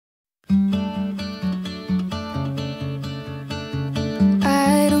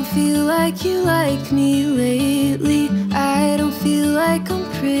like you like me lately. I don't feel like I'm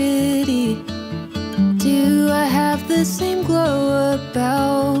pretty. Do I have the same glow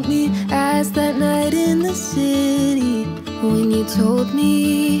about me as that night in the city? When you told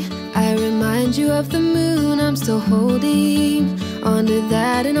me, I remind you of the moon. I'm still holding onto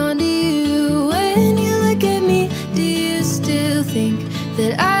that and onto you. When you look at me, do you still think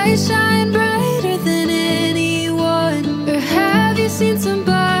that I shine brighter than anyone? Or have you seen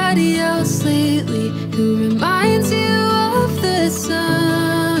somebody else lately who reminds you of the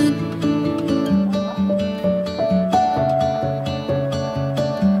sun?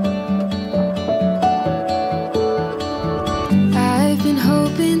 I've been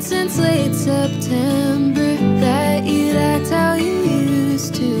hoping since late September that you'd act how you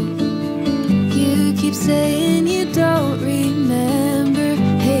used to. You keep saying